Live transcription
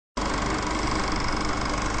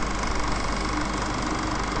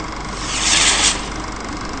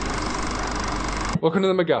Welcome to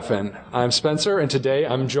the MacGuffin. I'm Spencer, and today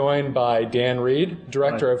I'm joined by Dan Reed,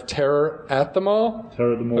 director of Terror at the Mall.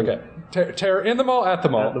 Terror at the Mall. Okay. Terror in the Mall, at the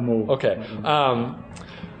Mall. At the Mall. Okay.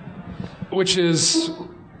 Which is,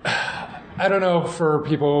 I don't know for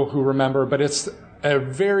people who remember, but it's a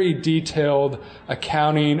very detailed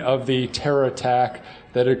accounting of the terror attack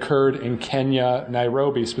that occurred in Kenya,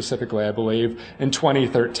 Nairobi specifically, I believe, in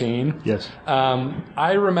 2013. Yes.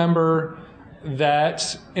 I remember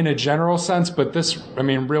that in a general sense, but this,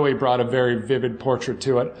 really brought a very vivid portrait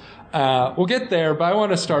to it. We'll get there, but I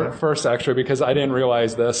want to start first, actually, because I didn't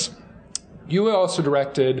realize this. You also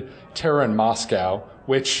directed Terror in Moscow,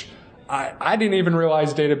 which I didn't even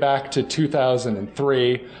realize dated back to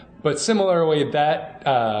 2003. But similarly, that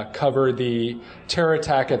covered the terror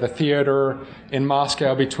attack at the theater in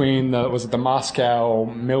Moscow between the Moscow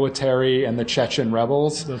military and the Chechen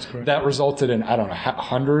rebels. That's correct. That resulted in,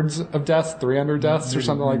 hundreds of deaths, 300 deaths or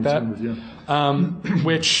something like that.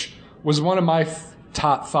 Which was one of my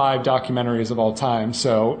top 5 documentaries of all time.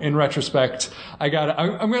 So in retrospect,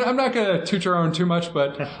 I'm not gonna toot your own too much,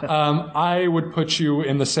 but I would put you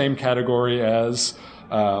in the same category as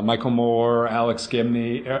Michael Moore, Alex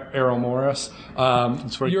Gibney, Errol Morris.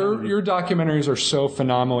 Your documentaries are so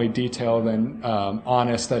phenomenally detailed and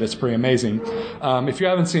honest that it's pretty amazing. If you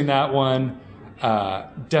haven't seen that one,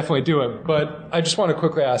 definitely do it. But I just want to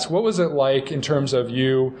quickly ask, what was it like in terms of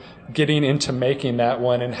you getting into making that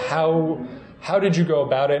one, and how did you go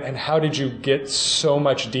about it, and how did you get so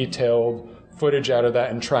much detailed footage out of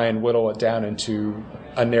that and try and whittle it down into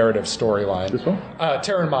a narrative storyline? This one?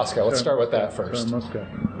 Terror in Moscow. Let's start with that first. Terror in Moscow.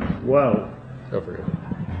 Well. Over here.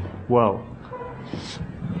 Well.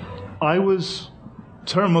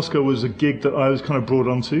 Terror in Moscow was a gig that I was kind of brought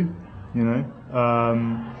onto, you know.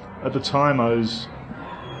 At the time I was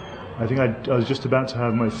just about to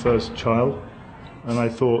have my first child, and I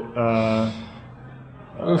thought,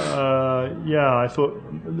 I thought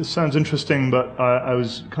this sounds interesting, but I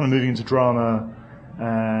was kind of moving into drama,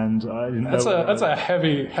 and I didn't know. That's a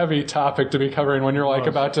heavy topic to be covering when you're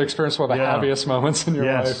about to experience one of the happiest moments in your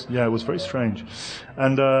life. Yeah, it was very strange,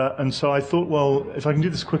 and so I thought, well, if I can do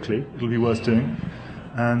this quickly, it'll be worth doing,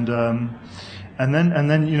 and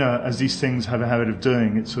then you know, as these things have a habit of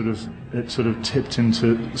doing, it sort of tipped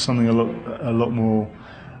into something a lot more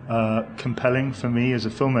compelling for me as a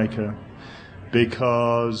filmmaker.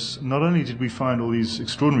 Because not only did we find all these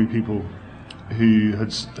extraordinary people who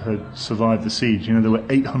had survived the siege, you know, there were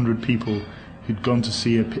 800 people who'd gone to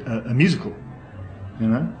see a musical, you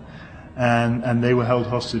know, and they were held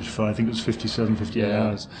hostage for, I think it was 58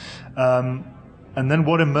 hours. And then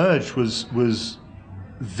what emerged was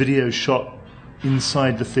video shot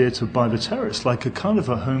inside the theatre by the terrorists, like a kind of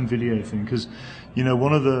a home video thing, because, you know,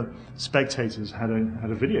 one of the spectators had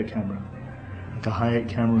a video camera, a high-8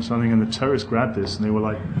 camera or something, and the terrorists grabbed this and they were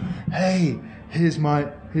like, "Hey, here's my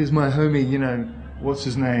homie, you know, what's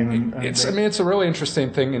his name?" And it's a really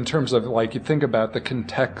interesting thing in terms of, like, you think about the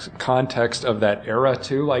context of that era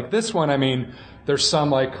too. Like this one, there's some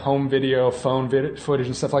like home video, phone footage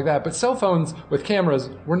and stuff like that, but cell phones with cameras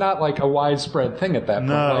were not like a widespread thing at that point.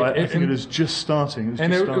 No, I think it was just starting.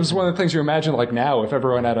 It was one of the things you imagine, like now, if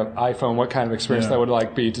everyone had an iPhone, what kind of experience that would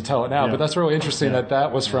like be to tell it now. But that's really interesting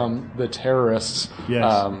that was from the terrorists.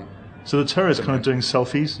 Yes. So the terrorists kind of doing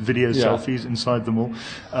video selfies inside the mall,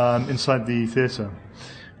 inside the theatre.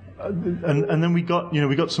 And then we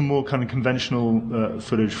got some more kind of conventional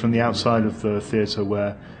footage from the outside of the theatre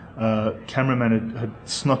where cameramen had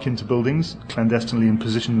snuck into buildings clandestinely and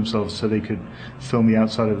positioned themselves so they could film the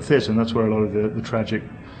outside of the theatre, and that's where a lot of the tragic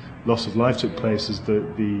loss of life took place. Is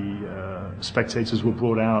that the spectators were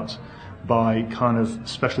brought out by kind of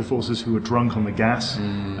special forces who were drunk on the gas,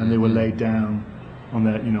 and they were laid down on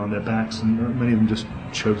their backs, and many of them just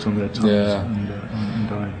choked on their tongues and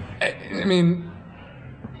died.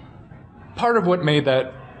 Part of what made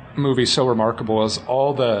that movie so remarkable is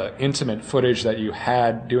all the intimate footage that you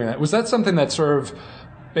had doing that. Was that something that's sort of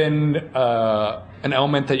been an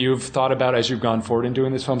element that you've thought about as you've gone forward in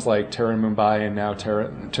doing these films, like Terror in Mumbai and now Terror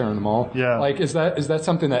in the Mall? Yeah. Like, is that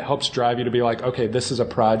something that helps drive you to be like, okay, this is a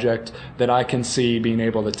project that I can see being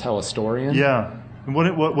able to tell a story in? Yeah. And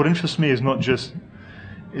what interests me is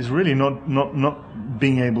really not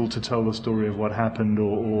being able to tell the story of what happened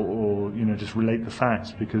or you know, just relate the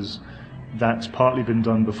facts, because that's partly been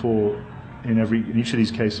done before in each of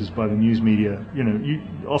these cases by the news media. You know,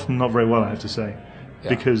 often not very well, I have to say,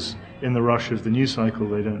 because in the rush of the news cycle,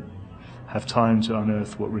 they don't have time to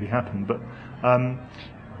unearth what really happened. But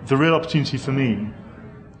the real opportunity for me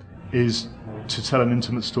is to tell an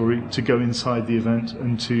intimate story, to go inside the event,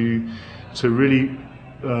 and to really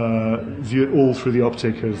view it all through the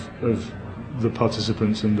optic of the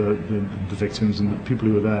participants and the victims and the people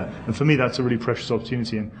who were there. And for me, that's a really precious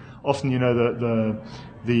opportunity. And often,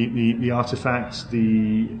 the artifacts,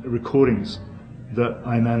 the recordings that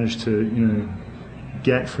I managed to,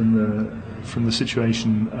 get from the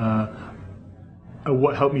situation are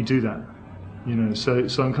what helped me do that.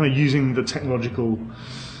 So I'm kind of using the technological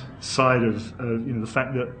side of the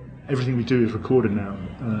fact that everything we do is recorded now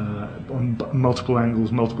on multiple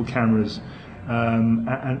angles, multiple cameras. But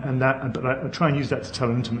I try and use that to tell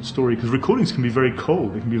an intimate story, because recordings can be very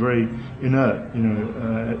cold, they can be very inert.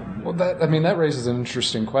 Well, that raises an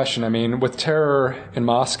interesting question. I mean, with Terror in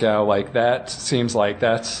Moscow, like, that seems like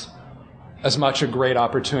that's as much a great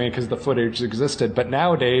opportunity because the footage existed. But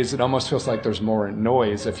nowadays, it almost feels like there's more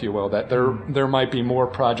noise, if you will. That there might be more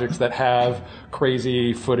projects that have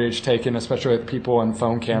crazy footage taken, especially with people and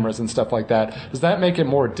phone cameras and stuff like that. Does that make it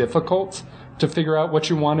more difficult to figure out what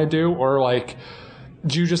you want to do, or like,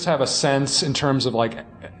 do you just have a sense in terms of like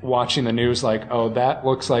watching the news, like, oh, that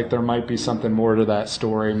looks like there might be something more to that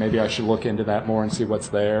story, maybe I should look into that more and see what's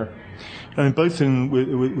there? I mean, both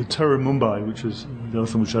with Terror in Mumbai, which is the other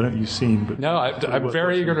film which I don't think you've seen, but no, I'm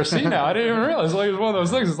very eager to see now. I didn't even realize, like, it was one of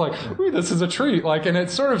those things. It's like, ooh, this is a treat. Like, and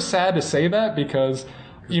it's sort of sad to say that because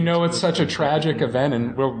it's such a tragic event,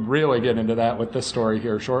 and we'll really get into that with this story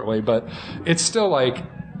here shortly. But it's still like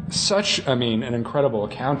an incredible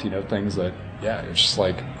accounting of things that, it's just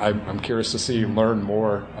like, I'm curious to see you learn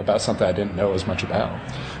more about something I didn't know as much about.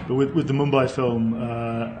 But with the Mumbai film,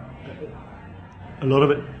 a lot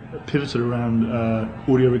of it pivoted around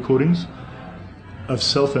audio recordings of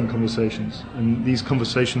cell phone conversations, and these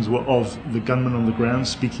conversations were of the gunmen on the ground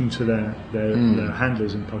speaking to their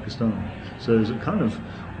handlers in Pakistan. So it was a kind of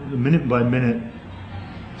minute by minute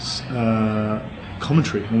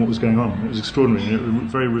commentary on what was going on. It was extraordinary, and it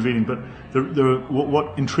was very revealing. But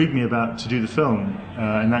what intrigued me about to do the film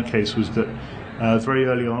in that case was that very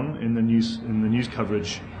early on in the news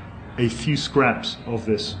coverage, a few scraps of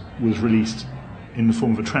this was released in the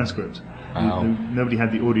form of a transcript. Wow. Nobody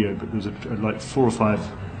had the audio, but there was like 4 or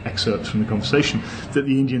 5 excerpts from the conversation that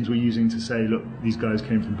the Indians were using to say, look, these guys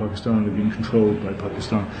came from Pakistan, they've been controlled by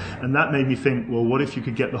Pakistan. And that made me think, well, what if you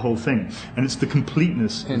could get the whole thing? And it's the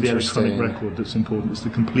completeness of the electronic record that's important. It's the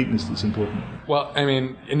completeness that's important. Well, I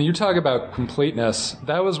mean, and you talk about completeness,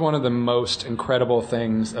 that was one of the most incredible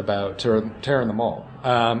things about Terror in the Mall,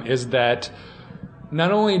 is that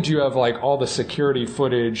not only do you have like all the security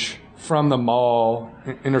footage from the mall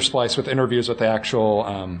interspliced with interviews with the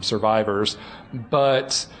actual survivors,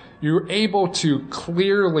 but you're able to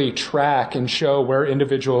clearly track and show where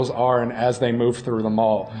individuals are and as they move through the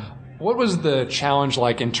mall. What was the challenge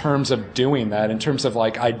like in terms of doing that, in terms of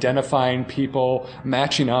like identifying people,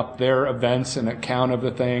 matching up their events and account of the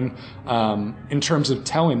thing, in terms of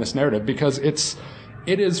telling this narrative? Because it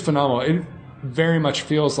is phenomenal. It very much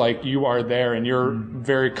feels like you are there and you're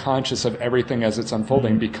very conscious of everything as it's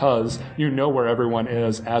unfolding because you know where everyone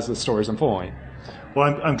is as the story's unfolding.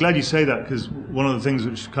 Well, I'm glad you say that, because one of the things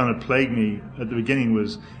which kind of plagued me at the beginning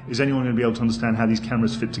was, is anyone going to be able to understand how these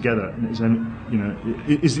cameras fit together? And is an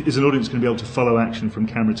audience going to be able to follow action from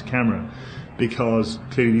camera to camera? Because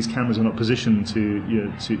clearly these cameras are not positioned to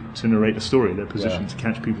narrate a story. They're positioned to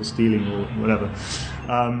catch people stealing or whatever.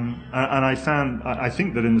 And I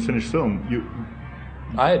think that in the finished film,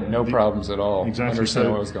 I had no problems at all. Exactly.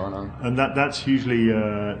 Understanding what was going on. And that's hugely,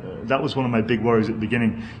 that was one of my big worries at the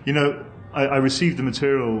beginning. I received the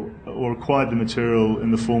material, or acquired the material,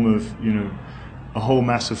 in the form of, a whole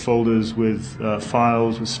mass of folders with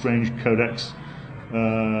files with strange codecs,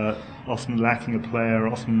 often lacking a player,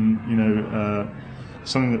 often,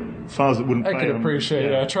 files that wouldn't play. I can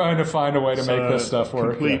appreciate trying to find a way to make this stuff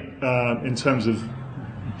work. Complete, in terms of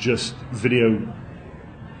just video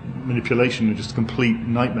manipulation, just a complete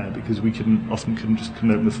nightmare, because we couldn't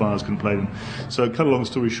open the files, couldn't play them. So, cut a long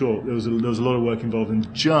story short, there was a lot of work involved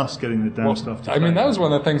in just getting the damn stuff to play. That was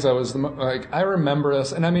one of the things that was I remember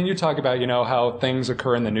this, and you talk about how things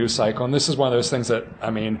occur in the news cycle, and this is one of those things that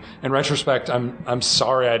in retrospect, I'm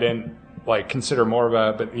sorry I didn't consider more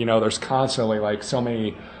about it, but there's constantly so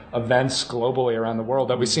many events globally around the world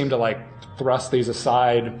that we seem to thrust these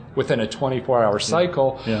aside within a 24-hour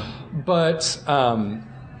cycle. Yeah. But I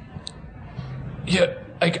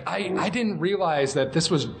didn't realize that this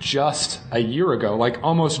was just a year ago,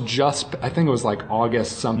 almost just, I think it was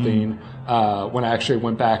August something, when I actually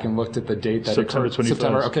went back and looked at the date that September occurred. 21st.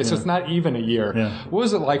 September. Okay, so it's not even a year. Yeah. What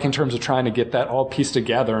was it like in terms of trying to get that all pieced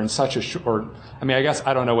together in such a short, I guess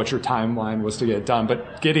I don't know what your timeline was to get it done,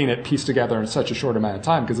 but getting it pieced together in such a short amount of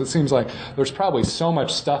time, because it seems like there's probably so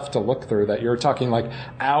much stuff to look through that you're talking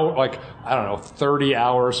 30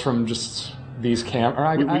 hours from just these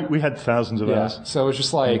cameras. We had thousands of hours. So it's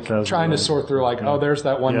just like trying to sort through like, oh, there's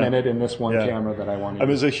that 1 minute in this one camera that I want to use.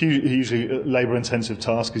 It was a hugely labor-intensive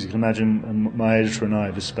task, as you can imagine. And my editor and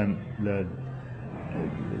I just spent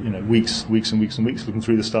weeks and weeks and weeks looking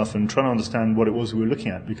through the stuff and trying to understand what it was we were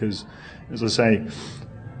looking at, because, as I say,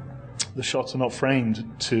 the shots are not framed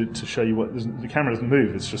to show you what the camera doesn't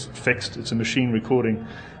move. It's just fixed. It's a machine recording,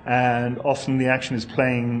 and often the action is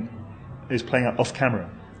playing out off camera,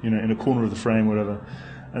 in a corner of the frame, whatever.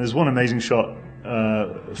 And there's one amazing shot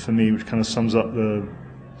for me which kind of sums up the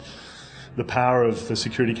power of the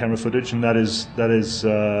security camera footage, and that is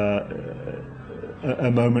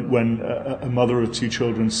a moment when a mother of two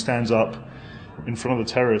children stands up in front of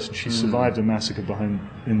the terrorists, and she survived a massacre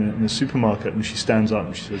in the supermarket, and she stands up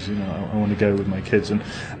and she says, I want to go with my kids, and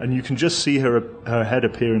you can just see her head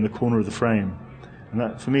appear in the corner of the frame, and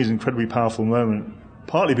that for me is an incredibly powerful moment.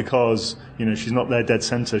 Partly because she's not there dead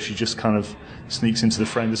center; she just kind of sneaks into the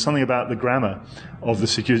frame. There's something about the grammar of the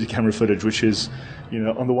security camera footage, which is,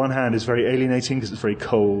 on the one hand, is very alienating because it's very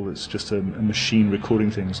cold. It's just a machine recording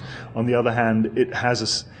things. On the other hand,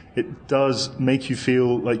 it does make you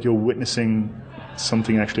feel like you're witnessing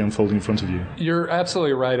something actually unfolding in front of you. You're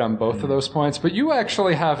absolutely right on both of those points, but you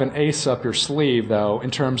actually have an ace up your sleeve, though,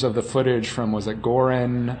 in terms of the footage from, was it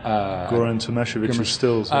Goran? Goran Tomashevich's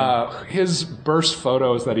stills. His burst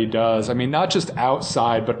photos that he does, not just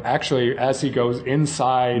outside, but actually as he goes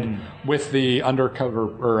inside with the undercover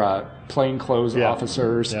or plainclothes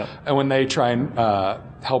officers, and when they try and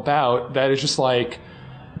help out, that is just like,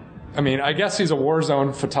 I guess he's a war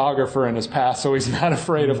zone photographer in his past, so he's not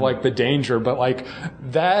afraid of like the danger, but like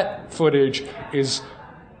that footage is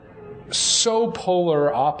so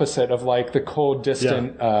polar opposite of like the cold,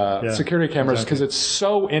 distant security cameras, because it's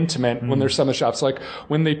so intimate when there's some of the shots. Like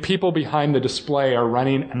when the people behind the display are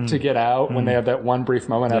running to get out, when they have that one brief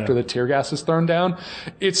moment after the tear gas is thrown down,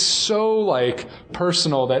 it's so like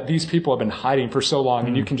personal that these people have been hiding for so long,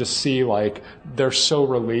 and you can just see like they're so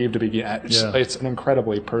relieved to be. It's an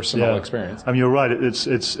incredibly personal experience. You're right.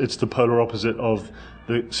 It's the polar opposite of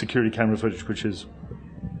the security camera footage, which is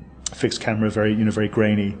fixed camera, very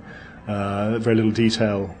grainy. Very little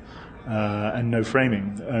detail and no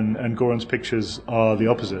framing, and Goran's pictures are the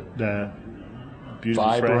opposite. They're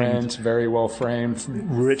beautifully vibrant, framed, very well framed,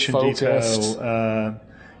 rich in detail.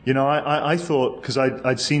 I thought, because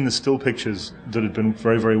I'd seen the still pictures that had been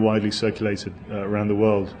very, very widely circulated around the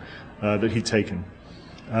world that he'd taken,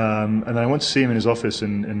 and then I went to see him in his office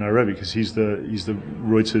in Nairobi, because he's the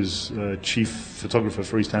Reuters chief photographer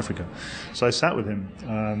for East Africa. So I sat with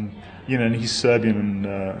him. And he's Serbian, and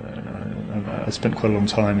I spent quite a long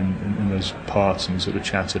time in those parts, and we sort of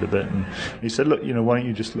chatted a bit. And he said, "Look, why don't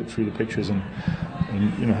you just look through the pictures and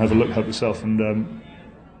have a look, help yourself." And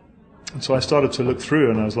so I started to look through,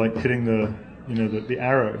 and I was like hitting the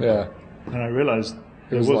arrow. Yeah. And I realized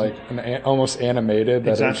it was like almost animated.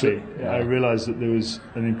 Exactly. I realized that there was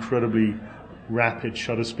an incredibly rapid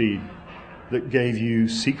shutter speed that gave you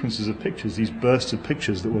sequences of pictures, these bursts of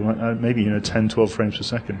pictures that were like, maybe 10, 12 frames per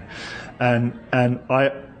second, and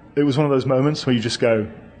it was one of those moments where you just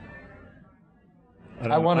go,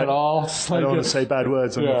 I want it all. I don't want to say bad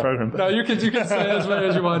words on the program. No, you can say as many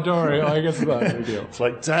as you want. Don't worry. I guess it's not a big deal. It's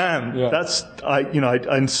like, damn, that's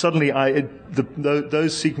and suddenly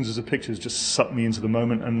those sequences of pictures just sucked me into the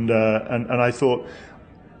moment, and I thought,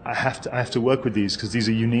 I have to work with these, because these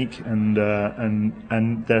are unique, and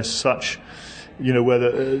they're such, where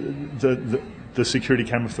the security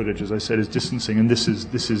camera footage, as I said, is distancing, and this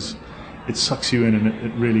is it sucks you in, and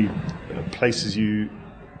it really places you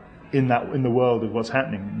in the world of what's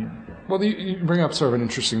happening. Well, you bring up sort of an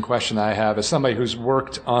interesting question I have as somebody who's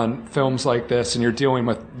worked on films like this, and you're dealing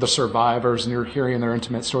with the survivors and you're hearing their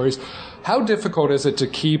intimate stories. How difficult is it to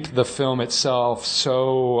keep the film itself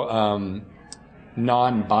so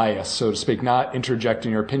non-biased, so to speak, not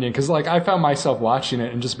interjecting your opinion? Because like I found myself watching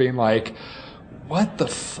it and just being like, what the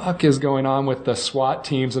fuck is going on with the SWAT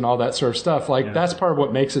teams and all that sort of stuff? Like that's part of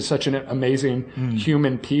what makes it such an amazing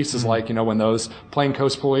human piece, is like, when those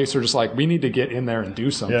plainclothes police are just like, we need to get in there and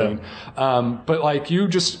do something. But like you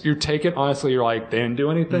take it honestly, you're like, they didn't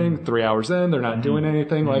do anything. 3 hours in, they're not doing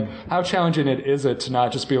anything. Like how challenging is it to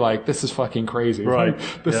not just be like, this is fucking crazy. Right.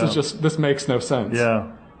 Like, this makes no sense.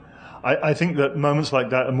 Yeah. I think that moments like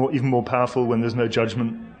that are even more powerful when there's no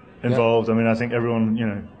judgment involved. I think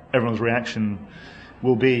everyone's reaction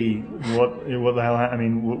will be, what the hell?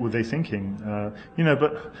 What were they thinking?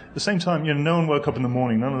 But at the same time, no one woke up in the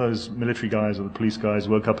morning. None of those military guys or the police guys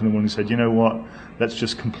woke up in the morning and said, you know what? Let's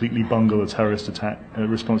just completely bungle a terrorist attack, a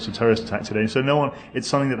response to a terrorist attack today. So no one. It's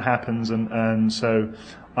something that happens, and so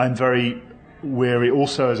I'm very weary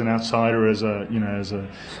also as an outsider, you don't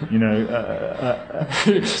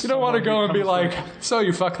want to go and be like, so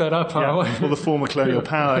you fucked that up, huh? Well, the former colonial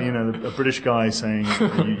power, a British guy saying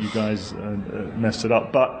you guys messed it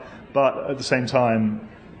up, but at the same time,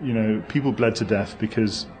 people bled to death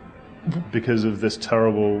because of this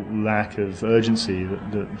terrible lack of urgency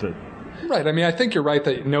that Right. I mean, I think you're right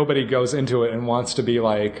that nobody goes into it and wants to be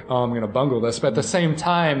like, oh, I'm going to bungle this. But at the same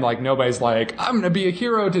time, like, nobody's like, I'm going to be a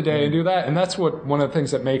hero today and do that. And that's one of the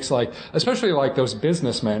things that makes, like, especially like those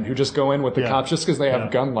businessmen who just go in with the cops just because they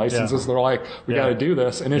have gun licenses. They're like, we got to do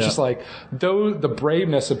this. And it's just like, the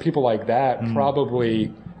braveness of people like that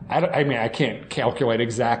probably... I can't calculate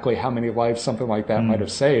exactly how many lives something like that might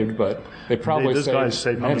have saved, but they probably those guys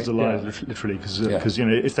saved hundreds of lives, literally, because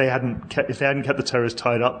if they hadn't kept the terrorists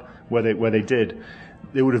tied up where they did,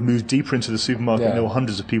 they would have moved deeper into the supermarket. And there were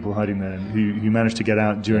hundreds of people hiding there who managed to get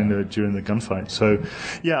out during the gunfight. So,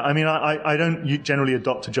 I mean, I don't generally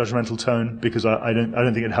adopt a judgmental tone because I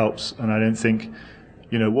don't think it helps, and I don't think.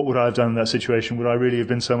 What would I have done in that situation? Would I really have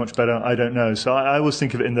been so much better? I don't know. So I always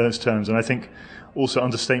think of it in those terms, and I think also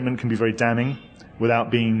understatement can be very damning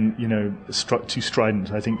without being, too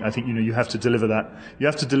strident. I think you have to deliver that. You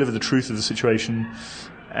have to deliver the truth of the situation,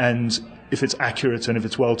 and if it's accurate and if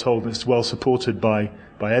it's well told and it's well supported by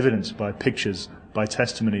evidence, by pictures, by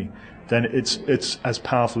testimony, then it's as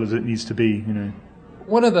powerful as it needs to be.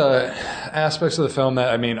 One of the aspects of the film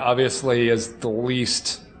that obviously is the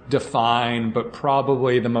least defined, but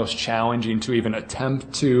probably the most challenging to even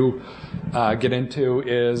attempt to get into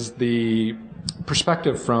is the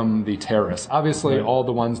perspective from the terrorists. Obviously, all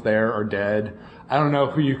the ones there are dead. I don't know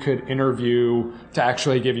who you could interview to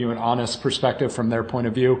actually give you an honest perspective from their point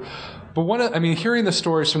of view. But hearing the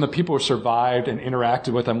stories from the people who survived and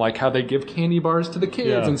interacted with them, like how they give candy bars to the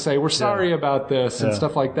kids and say, we're sorry about this and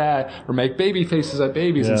stuff like that, or make baby faces at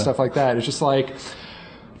babies and stuff like that. It's just like,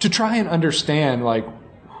 to try and understand, like,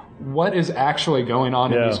 what is actually going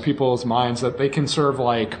on in these people's minds that they can sort of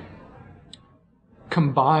like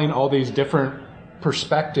combine all these different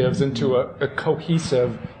perspectives into a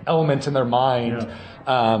cohesive element in their mind.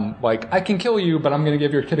 Like, I can kill you, but I'm going to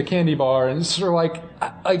give your kid a candy bar. And it's sort of like,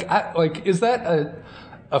 is that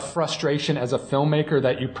a frustration as a filmmaker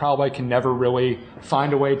that you probably can never really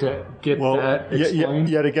find a way to get that explained?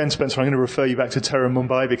 Yet again, Spencer, I'm going to refer you back to Terror in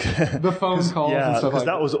Mumbai because the phone calls and stuff like that.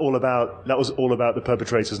 That was all about the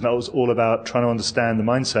perpetrators, and that was all about trying to understand the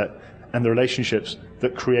mindset and the relationships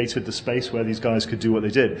that created the space where these guys could do what they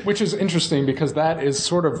did. Which is interesting because that is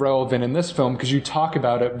sort of relevant in this film because you talk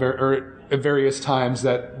about it at various times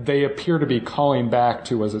that they appear to be calling back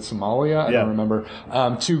to, was it Somalia? I don't remember,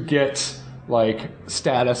 to get like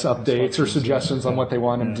status updates or suggestions on what they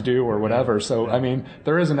want them to do or whatever. So,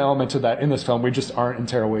 there is an element to that in this film. We just aren't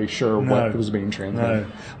entirely sure what was being translated.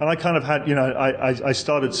 No. And I kind of had, I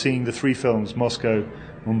started seeing the three films, Moscow,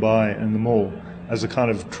 Mumbai, and The Mall, as a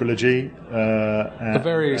kind of trilogy. A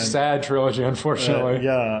very sad trilogy, unfortunately.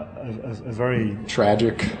 A very...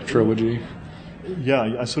 tragic trilogy.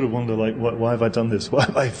 Yeah, I sort of wonder, like, why have I done this? Why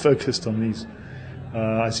have I focused on these?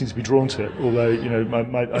 I seem to be drawn to it, although,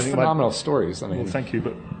 I think phenomenal stories. Well, thank you,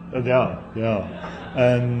 but they are.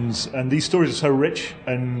 And these stories are so rich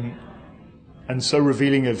and so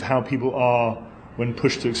revealing of how people are when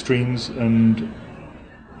pushed to extremes. And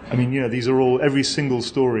these are all, every single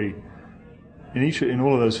story in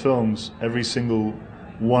all of those films, every single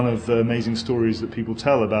one of the amazing stories that people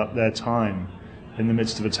tell about their time in the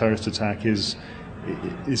midst of a terrorist attack is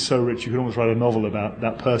so rich. You could almost write a novel about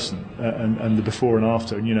that person and the before and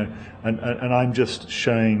after. And I'm just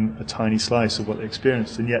showing a tiny slice of what they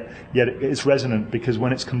experienced, and yet it's resonant because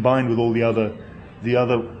when it's combined with all the other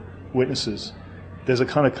witnesses, there's a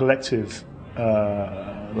kind of collective,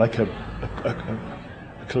 like a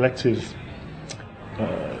collective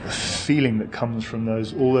feeling that comes from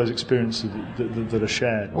all those experiences that are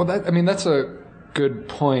shared. Well, that's a good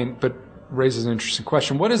point, but raises an interesting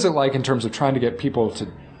question. What is it like in terms of trying to get people to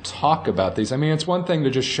talk about these? It's one thing to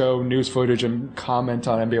just show news footage and comment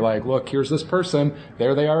on it and be like, look, here's this person,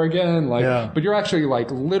 there they are again. But you're actually like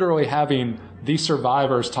literally having these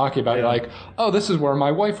survivors talking about it, like, oh, this is where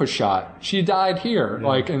my wife was shot. She died here.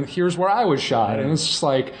 And here's where I was shot. And it's just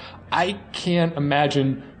like, I can't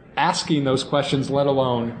imagine asking those questions, let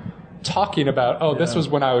alone talking about, this was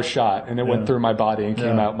when I was shot and it went through my body and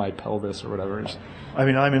came out my pelvis or whatever. I'm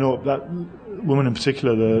in awe. That woman in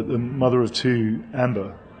particular, the mother of two,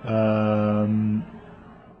 Amber.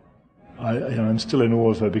 I'm still in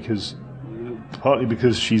awe of her partly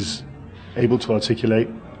because she's able to articulate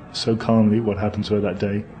so calmly what happened to her that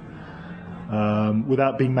day,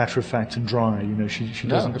 without being matter of fact and dry. She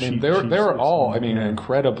doesn't. They were all,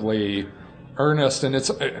 incredibly earnest, and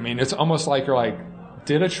it's almost like you're like,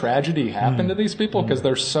 did a tragedy happen to these people? Because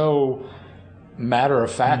they're so matter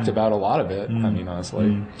of fact about a lot of it. I mean,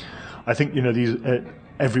 honestly. I think, these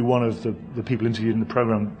every one of the people interviewed in the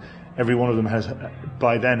program, every one of them has,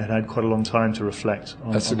 by then, had quite a long time to reflect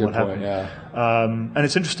on, That's a good point, yeah. And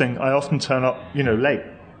it's interesting, I often turn up, late.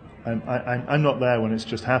 I'm not there when it's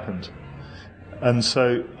just happened. And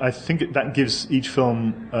so I think that gives each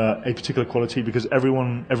film a particular quality, because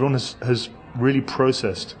everyone has really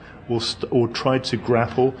processed or tried to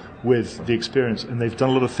grapple with the experience, and they've done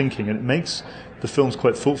a lot of thinking, and it makes the film's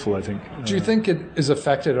quite thoughtful, I think. Do you think it is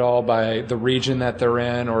affected at all by the region that they're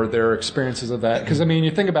in or their experiences of that? Because,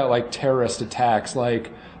 you think about, like, terrorist attacks.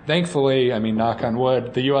 Like, thankfully, knock on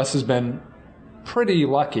wood, the U.S. has been pretty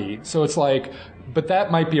lucky. So it's like, but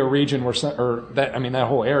that might be a region where, that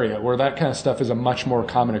whole area where that kind of stuff is a much more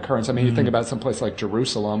common occurrence. You think about some place like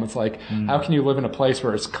Jerusalem. It's like, how can you live in a place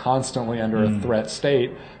where it's constantly under a threat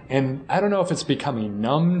state? And I don't know if it's becoming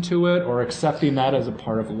numb to it or accepting that as a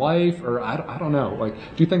part of life, or I don't know. Like,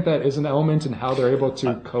 do you think that is an element in how they're able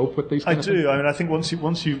to cope with these? I do. I think once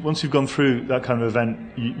you've gone through that kind of event,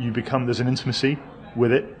 there's an intimacy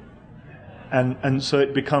with it, and so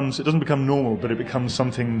it doesn't become normal, but it becomes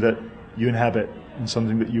something that you inhabit and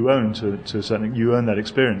something that you own to a certain. You own that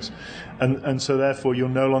experience, and so therefore you're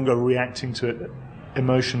no longer reacting to it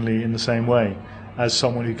emotionally in the same way as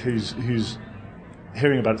someone who's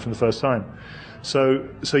hearing about it from the first time. So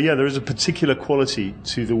yeah, there is a particular quality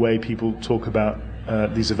to the way people talk about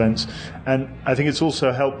these events, and I think it's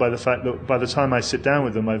also helped by the fact that by the time I sit down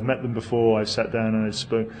with them, I've met them before, I've sat down and I've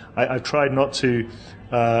spoken. I've tried not to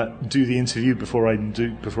do the interview before I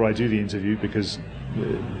do the interview, because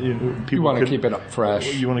people you want to keep it up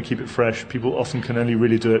fresh. You want to keep it fresh. People often can only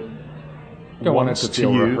really do it don't once want it to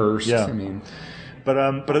feel rehearsed. Yeah. But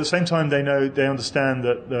at the same time, they understand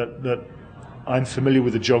that I'm familiar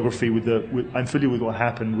with the geography, I'm familiar with what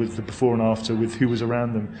happened, with the before and after, with who was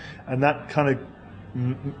around them, and that kind of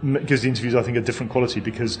gives the interviews, I think, a different quality,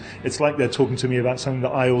 because it's like they're talking to me about something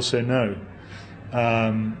that I also know,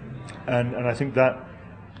 and I think that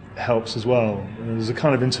helps as well. There's a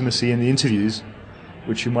kind of intimacy in the interviews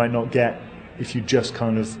which you might not get if you just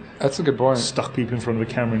kind of That's a good point. stuck people in front of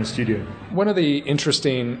a camera in a studio. One of the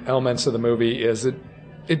interesting elements of the movie is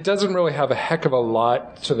it doesn't really have a heck of a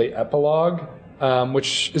lot to the epilogue,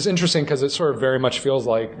 which is interesting because it sort of very much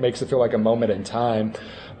makes it feel like a moment in time.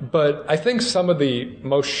 But I think some of the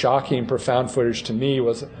most shocking, profound footage to me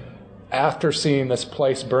was after seeing this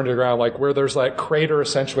place burned to the ground, like where there's like crater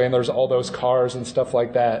essentially, and there's all those cars and stuff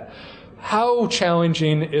like that. How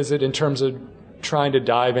challenging is it in terms of trying to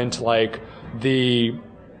dive into like the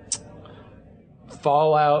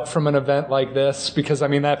fallout from an event like this? Because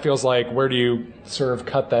that feels like, where do you sort of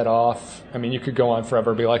cut that off? You could go on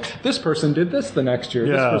forever and be like, this person did this the next year,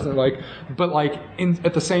 yeah. This person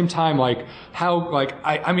at the same time, like how, like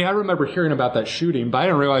I remember hearing about that shooting, but I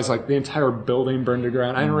didn't realize like the entire building burned to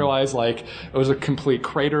ground. I didn't realize like it was a complete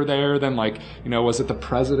crater there. Then was it the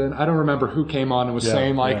president? I don't remember who came on and was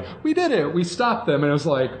saying like, we did it, we stopped them, and it was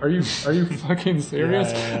like, are you fucking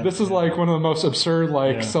serious? Yeah. This is like one of the most absurd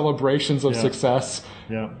celebrations of success.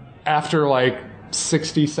 Yeah. After like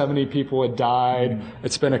 60, 70 people had died,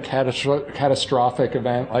 it's been a catastrophic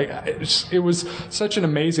event. Like it was such an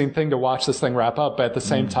amazing thing to watch this thing wrap up, but at the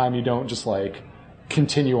same time, you don't just like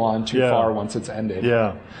continue on too far once it's ended.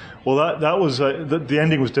 Yeah. Well, that was the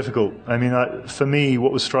ending was difficult. For me,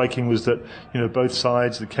 what was striking was that both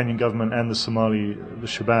sides, the Kenyan government and the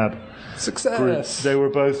Shabab success group, they were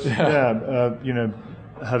both having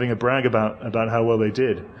a brag about how well they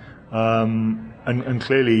did. And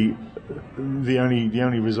clearly, the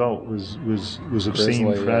only result was obscene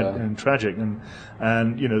and tragic, and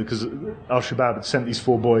because Al Shabaab had sent these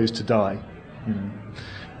 4 boys to die,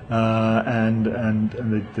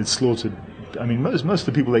 and they'd slaughtered. Most of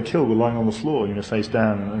the people they killed were lying on the floor, face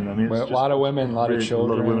down, and a lot of women, a lot of children.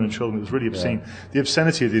 A lot of women and children. It was really obscene. The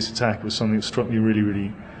obscenity of this attack was something that struck me really,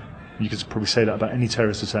 really. You could probably say that about any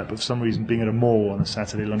terrorist attack, but for some reason, being at a mall on a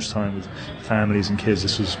Saturday lunchtime with families and kids,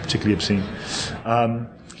 this was particularly obscene.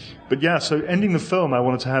 But yeah, so ending the film, I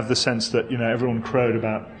wanted to have the sense that everyone crowed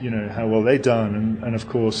about how well they'd done, and of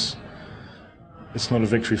course, it's not a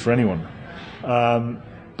victory for anyone.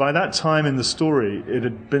 By that time in the story, it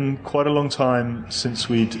had been quite a long time since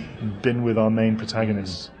we'd been with our main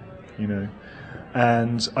protagonists,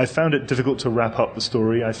 And I found it difficult to wrap up the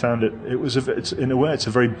story. I found in a way, it's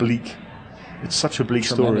a very bleak. It's such a bleak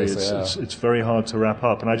story. It's very hard to wrap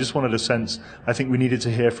up. And I just wanted a sense. I think we needed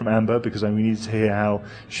to hear from Amber, because we needed to hear how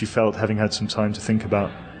she felt having had some time to think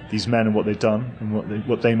about these men and what they'd done and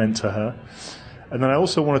what they meant to her. And then I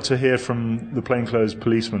also wanted to hear from the plainclothes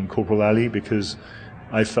policeman, Corporal Ali, because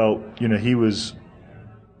I felt, he was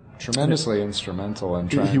tremendously instrumental in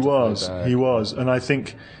trying he was. And I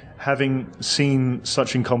think having seen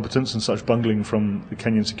such incompetence and such bungling from the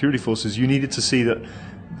Kenyan security forces, you needed to see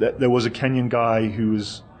that there was a Kenyan guy who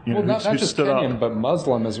was, not just stood Kenyan, up, but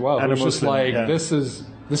Muslim as well. And it was just like, yeah. this is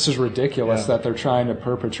ridiculous that they're trying to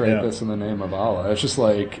perpetrate this in the name of Allah. It's just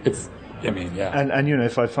like, And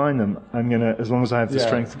if I find them, I'm gonna, as long as I have the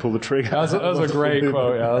strength to pull the trigger. That was a great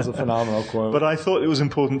quote. Yeah, that was a phenomenal quote. But I thought it was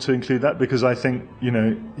important to include that because I think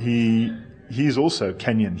he's also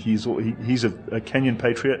Kenyan. He's a Kenyan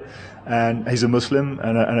patriot, and he's a Muslim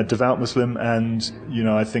and a devout Muslim. And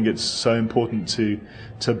I think it's so important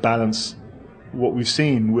to balance what we've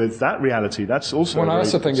seen with that reality. That's also. Well, I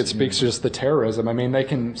also think it speaks to just the terrorism. I mean, they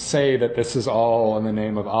can say that this is all in the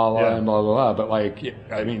name of Allah and blah blah blah, but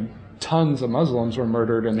tons of Muslims were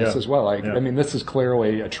murdered in this as well. This is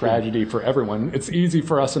clearly a tragedy for everyone. It's easy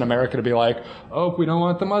for us in America to be like, oh, we don't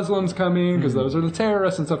want the Muslims coming because those are the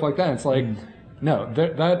terrorists and stuff like that. It's like, no,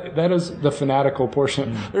 that is the fanatical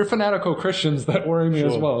portion. There are fanatical Christians that worry me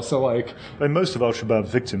as well. So most of Al-Shabaab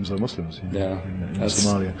victims are Muslims in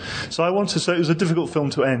Somalia. So I want to say it was a difficult film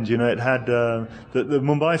to end. It had the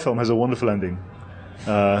Mumbai film has a wonderful ending.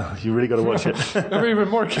 You really got to watch it. I'm even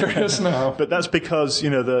more curious now. But that's because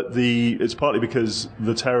it's partly because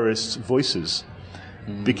the terrorists' voices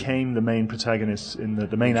became the main protagonists in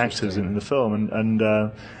the main actors in the film,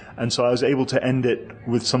 and so I was able to end it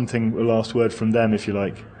with something, a last word from them, if you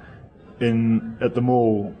like. At the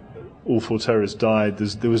mall, all 4 terrorists died.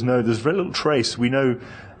 There's very little trace. We know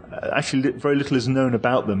actually very little is known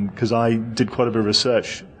about them because I did quite a bit of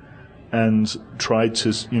research and tried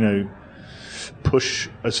to push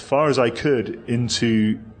as far as I could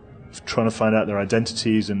into trying to find out their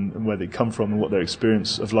identities and where they come from and what their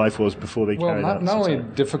experience of life was before they carried out. Not only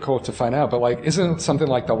difficult to find out, but isn't it something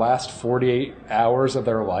like the last 48 hours of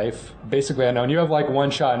their life basically unknown? You have one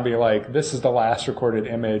shot and be like, this is the last recorded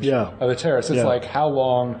image of the terrorists. It's how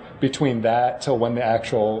long between that till when the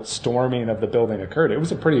actual storming of the building occurred? It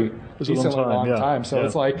was a pretty decently long time. So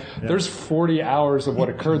it's there's 40 hours of what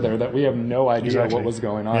occurred there that we have no idea what was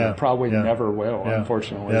going on and probably never will,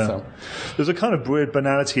 unfortunately. So there's a kind of weird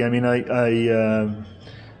banality. I mean, they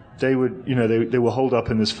would, they were holed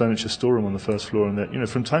up in this furniture storeroom on the first floor, and that,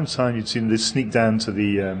 from time to time you'd see them. They'd sneak down to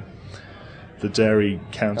the dairy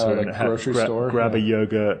counter and grab a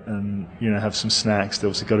yogurt and have some snacks. They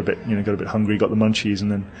obviously got a bit hungry, got the munchies,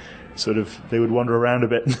 and then sort of they would wander around a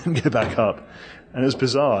bit and then get back up. And it was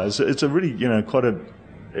bizarre. It's a really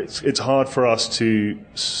it's hard for us to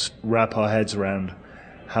wrap our heads around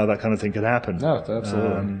how that kind of thing could happen. No,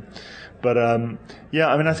 absolutely.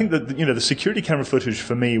 I think that the security camera footage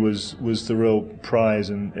for me was the real prize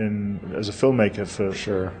in as a filmmaker for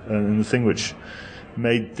sure, and the thing which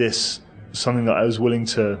made this something that I was willing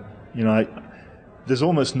to, there's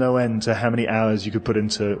almost no end to how many hours you could put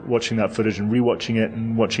into watching that footage and rewatching it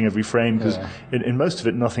and watching every frame because in most of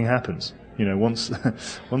it nothing happens. Once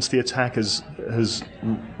the attack has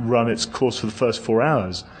run its course for the first 4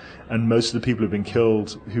 hours. And most of the people who've been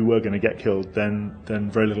killed, who were going to get killed, then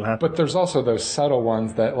very little happened. But there's also those subtle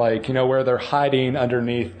ones that, where they're hiding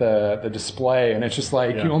underneath the display, and it's just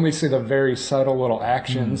you only see the very subtle little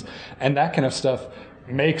actions, and that kind of stuff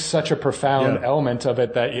makes such a profound element of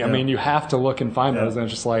it that, you have to look and find those, and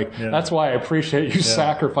it's just that's why I appreciate you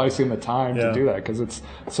sacrificing the time to do that, because it's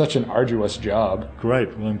such an arduous job.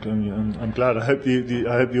 Great. Well, I'm glad. I hope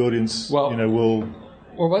the audience, will...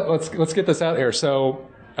 Well, let's get this out here. So...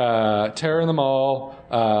 Terror in the Mall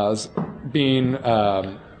is being,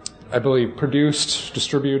 I believe, produced,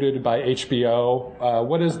 distributed by HBO.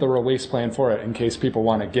 What is the release plan for it in case people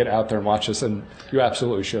want to get out there and watch this? And you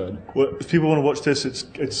absolutely should. Well, if people want to watch this,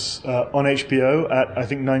 it's on HBO at, I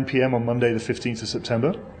think, 9 p.m. on Monday the 15th of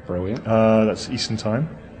September. Brilliant. That's Eastern Time.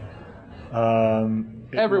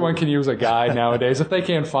 Everyone can use a guide nowadays. If they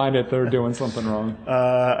can't find it, they're doing something wrong.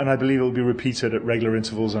 And I believe it will be repeated at regular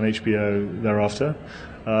intervals on HBO thereafter.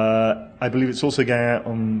 I believe it's also going out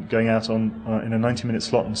on in a 90-minute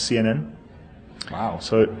slot on CNN. Wow!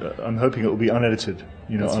 So I'm hoping it will be unedited,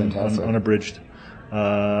 unabridged,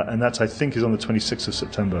 and that's I think is on the 26th of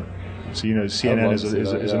September. So CNN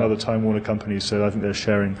is another Time Warner company, so I think they're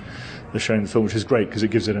sharing the film, which is great because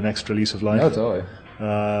it gives it an extra lease of life. No, totally.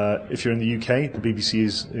 If you're in the UK, the BBC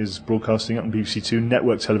is broadcasting it on BBC Two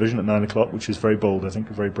network television at 9 o'clock, which is very bold, I think,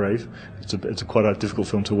 very brave. It's quite a difficult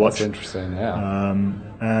film to watch. That's interesting, yeah.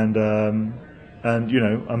 And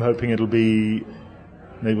I'm hoping it'll be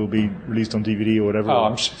maybe it'll be released on DVD or whatever.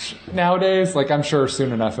 Oh, nowadays, like I'm sure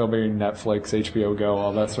soon enough it'll be Netflix, HBO Go,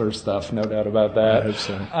 all that sort of stuff. No doubt about that. I hope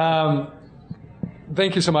so.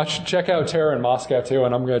 Thank you so much. Check out Terror in Moscow too,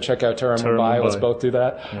 and I'm going to check out Terror in Mumbai. Let's both do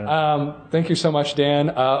that. Yeah. Thank you so much, Dan.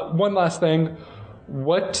 One last thing.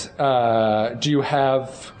 What do you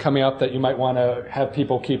have coming up that you might want to have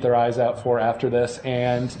people keep their eyes out for after this?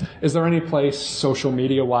 And is there any place, social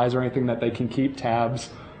media-wise, or anything that they can keep tabs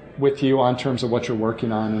with you on terms of what you're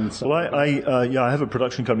working on? And stuff? Well, I have a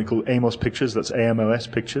production company called Amos Pictures. That's AMOS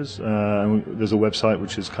Pictures. There's a website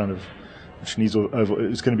which is which needs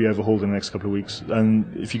it's going to be overhauled in the next couple of weeks.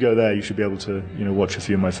 And if you go there, you should be able to watch a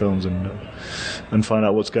few of my films and find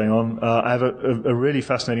out what's going on. I have a really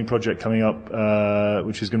fascinating project coming up,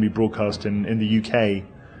 which is going to be broadcast in the UK.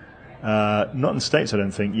 Not in the States, I don't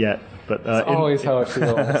think yet. But always how it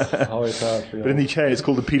feels. Always how it feels. But in the UK, it's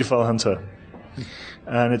called The Paedophile Hunter.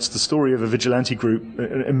 And it's the story of a vigilante group,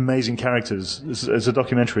 amazing characters. It's a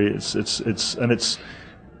documentary.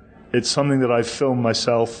 It's something that I've filmed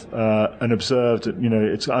myself and observed.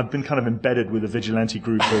 I've been kind of embedded with a vigilante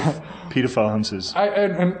group of paedophile hunters.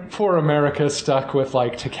 And poor America stuck with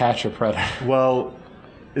To Catch a Predator. Well,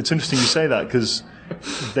 it's interesting you say that because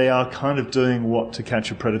they are kind of doing what To Catch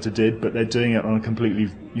a Predator did, but they're doing it on a completely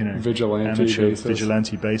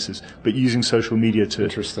vigilante basis, but using social media to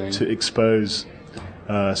expose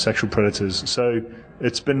sexual predators. So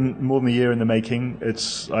it's been more than a year in the making.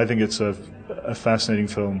 I think it's a fascinating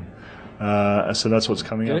film. So that's what's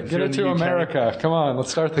coming up. Get it to America. Come on,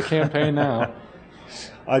 let's start the campaign now.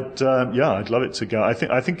 I'd love it to go. I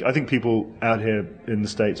think people out here in the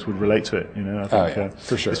States would relate to it. I think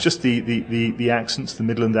for sure. It's just the accents, the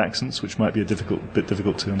Midland accents, which might be bit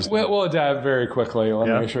difficult to understand. We'll adapt very quickly.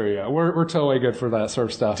 Let me assure you, we're totally good for that sort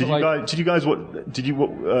of stuff. Did you guys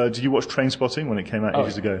watch Trainspotting when it came out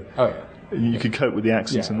ages ago? Oh yeah. You could cope with the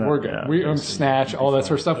accents and that. We're good. We Snatch, all that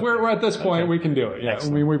sort of stuff. We're at this point, we can do it. Yeah,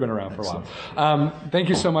 excellent. We've been around for a while. Thank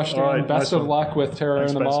you so much, Dan. Right, Best of luck with Terror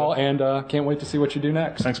in the Mall, and can't wait to see what you do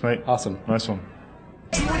next. Thanks, mate. Awesome. Nice one.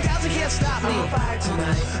 T-1000 can't stop me. I'm on fire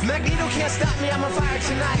tonight. Magneto can't stop me. I'm on fire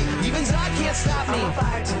tonight. Even Zod can't stop me. I'm on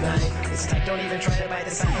fire tonight. It's tight. Don't even try to bite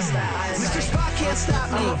the side of style. Mr. Spock can't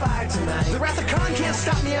stop me. I'm on fire tonight. The Wrath of Khan can't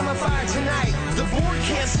stop me. I'm on fire tonight. The Borg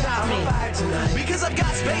can't stop me. I'm on fire tonight. Because I've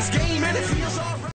got space game and it feels all